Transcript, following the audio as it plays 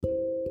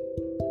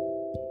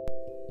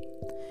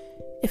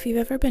If you've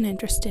ever been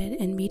interested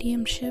in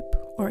mediumship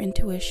or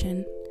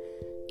intuition,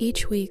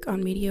 each week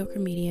on Mediocre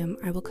Medium,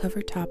 I will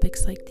cover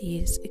topics like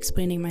these,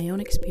 explaining my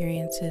own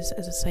experiences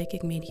as a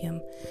psychic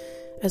medium,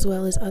 as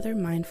well as other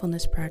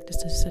mindfulness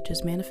practices such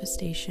as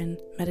manifestation,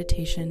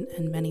 meditation,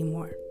 and many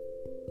more.